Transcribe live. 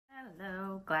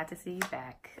glad to see you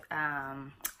back.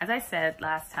 As I said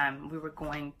last time, we were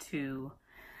going to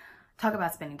talk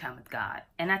about spending time with God,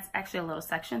 and that's actually a little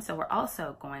section. So we're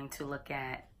also going to look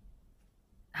at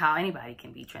how anybody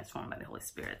can be transformed by the Holy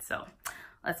Spirit. So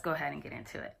let's go ahead and get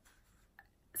into it.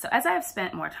 So as I have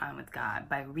spent more time with God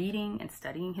by reading and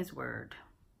studying his word,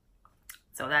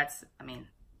 so that's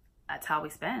how we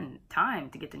spend time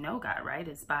to get to know God, right?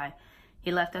 Is by,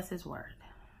 he left us his word.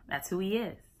 That's who he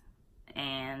is.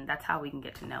 And that's how we can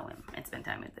get to know him and spend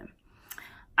time with him.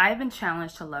 I've been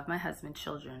challenged to love my husband,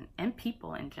 children, and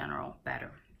people in general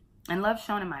better. And love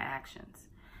shown in my actions.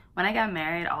 When I got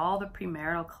married, all the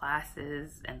premarital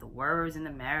classes and the words in the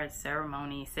marriage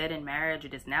ceremony said in marriage,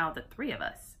 it is now the three of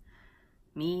us.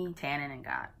 Me, Tannen, and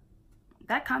God.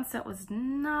 That concept was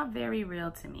not very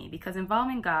real to me because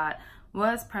involving God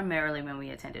was primarily when we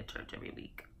attended church every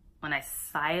week. When I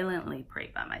silently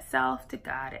prayed by myself to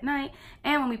God at night,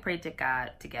 and when we prayed to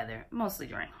God together, mostly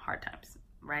during hard times,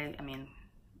 right?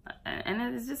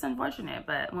 And it's just unfortunate,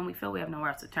 but when we feel we have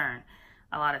nowhere else to turn,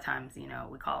 a lot of times,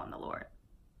 we call on the Lord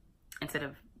instead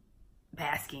of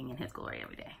basking in his glory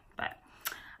every day. But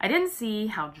I didn't see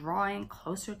how drawing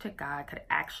closer to God could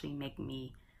actually make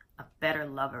me a better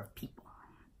lover of people.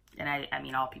 And I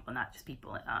mean all people, not just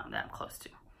people that I'm close to.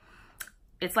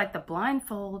 It's like the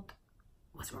blindfold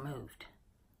was removed.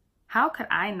 How could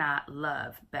I not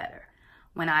love better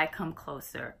when I come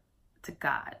closer to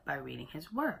God by reading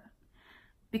his word?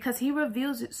 Because he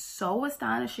reveals it so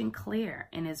astonishing clear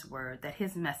in his word that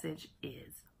his message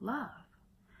is love.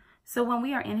 So when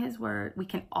we are in his word, we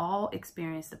can all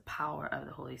experience the power of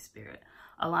the Holy Spirit,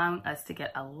 allowing us to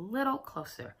get a little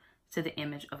closer to the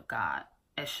image of God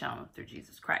as shown through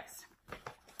Jesus Christ.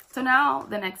 So now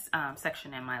the next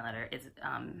section in my letter is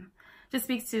just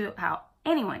speaks to how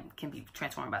anyone can be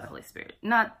transformed by the Holy Spirit.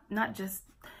 Not just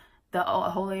the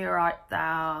holier art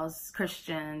thous,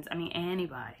 Christians,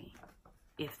 anybody,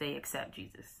 if they accept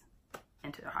Jesus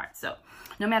into their heart. So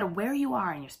no matter where you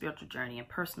are in your spiritual journey and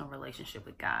personal relationship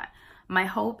with God, my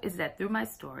hope is that through my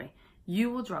story,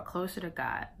 you will draw closer to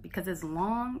God, because as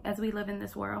long as we live in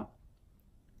this world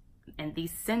and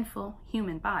these sinful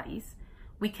human bodies,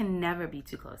 we can never be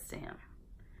too close to him.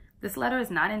 This letter is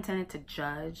not intended to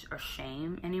judge or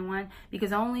shame anyone,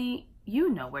 because only you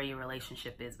know where your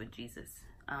relationship is with Jesus.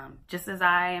 Just as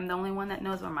I am the only one that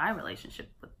knows where my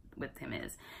relationship with him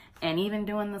is. And even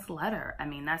doing this letter,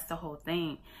 that's the whole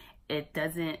thing. It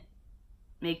doesn't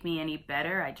make me any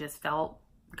better. I just felt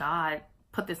God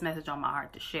put this message on my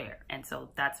heart to share. And so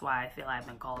that's why I feel I've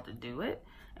been called to do it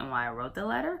and why I wrote the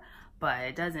letter. But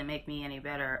it doesn't make me any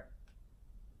better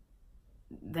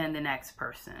than the next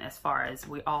person, as far as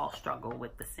we all struggle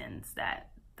with the sins that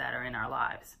are in our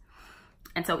lives.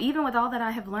 And so even with all that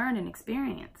I have learned and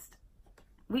experienced,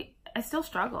 I still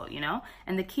struggle,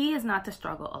 and the key is not to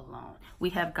struggle alone.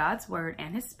 We have God's word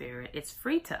and his spirit. It's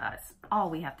free to us. All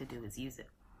we have to do is use it.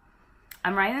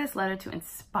 I'm writing this letter to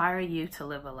inspire you to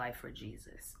live a life for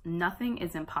Jesus. Nothing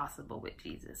is impossible with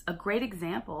Jesus. A great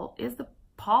example is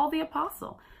Paul the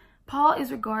Apostle. Paul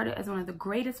is regarded as one of the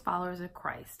greatest followers of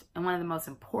Christ and one of the most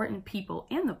important people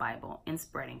in the Bible in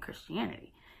spreading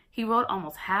Christianity. He wrote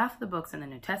almost half the books in the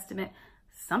New Testament,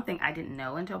 something I didn't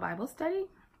know until Bible study,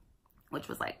 which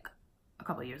was like a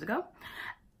couple of years ago.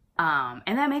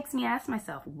 And that makes me ask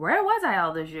myself, where was I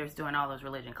all those years doing all those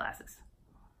religion classes?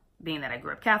 Being that I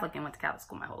grew up Catholic and went to Catholic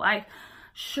school my whole life,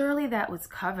 surely that was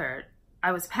covered.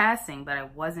 I was passing, but I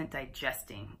wasn't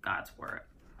digesting God's word.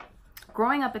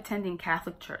 Growing up attending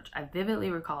Catholic church, I vividly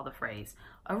recall the phrase,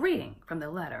 a reading from the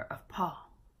letter of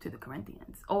Paul to the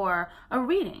Corinthians, or a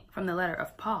reading from the letter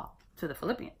of Paul to the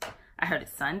Philippians. I heard it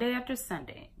Sunday after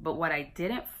Sunday, but what I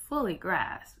didn't fully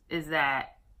grasp is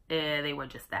that they were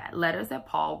just that, letters that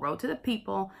Paul wrote to the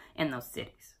people in those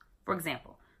cities. For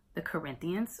example, the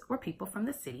Corinthians were people from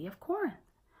the city of Corinth,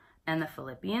 and the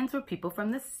Philippians were people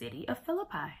from the city of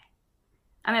Philippi.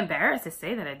 I'm embarrassed to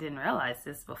say that I didn't realize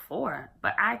this before,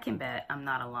 but I can bet I'm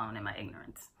not alone in my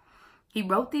ignorance. He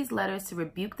wrote these letters to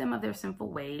rebuke them of their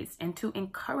sinful ways and to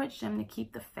encourage them to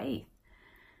keep the faith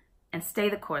and stay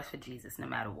the course for Jesus no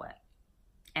matter what.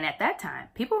 And at that time,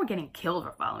 people were getting killed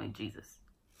for following Jesus.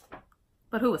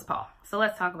 But who was Paul? So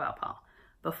let's talk about Paul.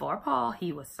 Before Paul,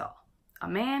 he was Saul, a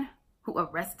man who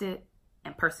arrested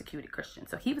and persecuted Christians.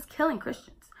 So he was killing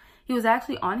Christians. He was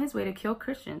actually on his way to kill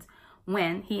Christians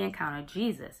when he encountered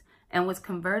Jesus and was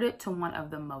converted to one of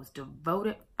the most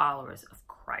devoted followers of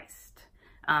Christ.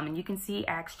 And you can see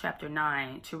Acts chapter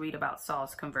 9 to read about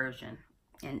Saul's conversion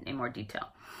in more detail.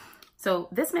 So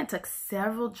this man took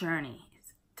several journeys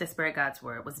to spread God's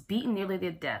word, was beaten nearly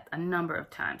to death a number of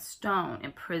times, stoned,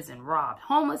 imprisoned, robbed,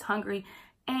 homeless, hungry,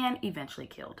 and eventually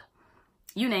killed.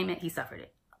 You name it, he suffered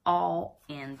it. All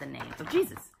in the name of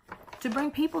Jesus, to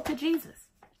bring people to Jesus.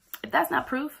 If that's not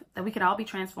proof that we could all be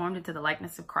transformed into the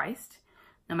likeness of Christ,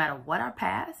 no matter what our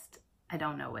past, I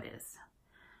don't know what is.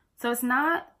 So it's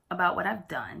not about what I've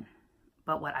done,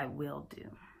 but what I will do.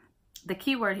 The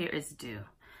key word here is do,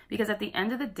 because at the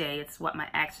end of the day, it's what my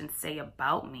actions say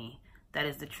about me that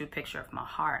is the true picture of my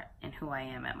heart and who I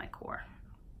am at my core.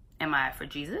 Am I for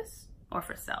Jesus or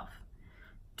for self?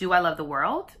 Do I love the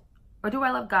world or do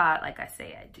I love God like I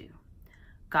say I do?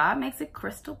 God makes it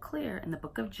crystal clear in the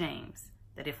book of James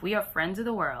that if we are friends of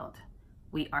the world,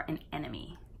 we are an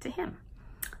enemy to him.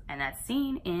 And that's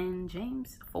seen in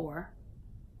James 4,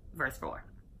 verse 4.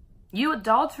 You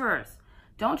adulterers,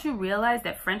 don't you realize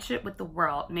that friendship with the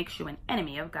world makes you an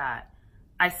enemy of God?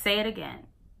 I say it again.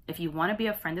 If you want to be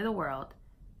a friend of the world,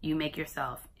 you make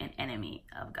yourself an enemy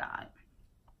of God.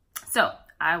 So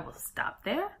I will stop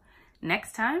there.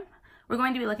 Next time, we're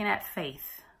going to be looking at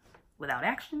faith. Without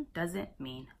action doesn't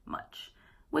mean much,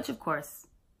 which of course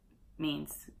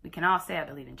means we can all say I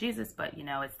believe in Jesus, but you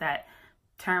know, it's that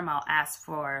term I'll ask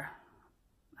for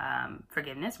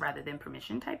forgiveness rather than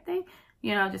permission type thing,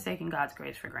 you know, just taking God's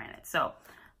grace for granted. So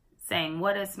saying,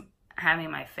 what is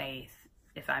having my faith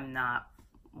if I'm not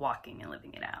walking and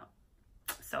living it out?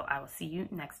 So I will see you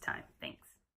next time. Thanks.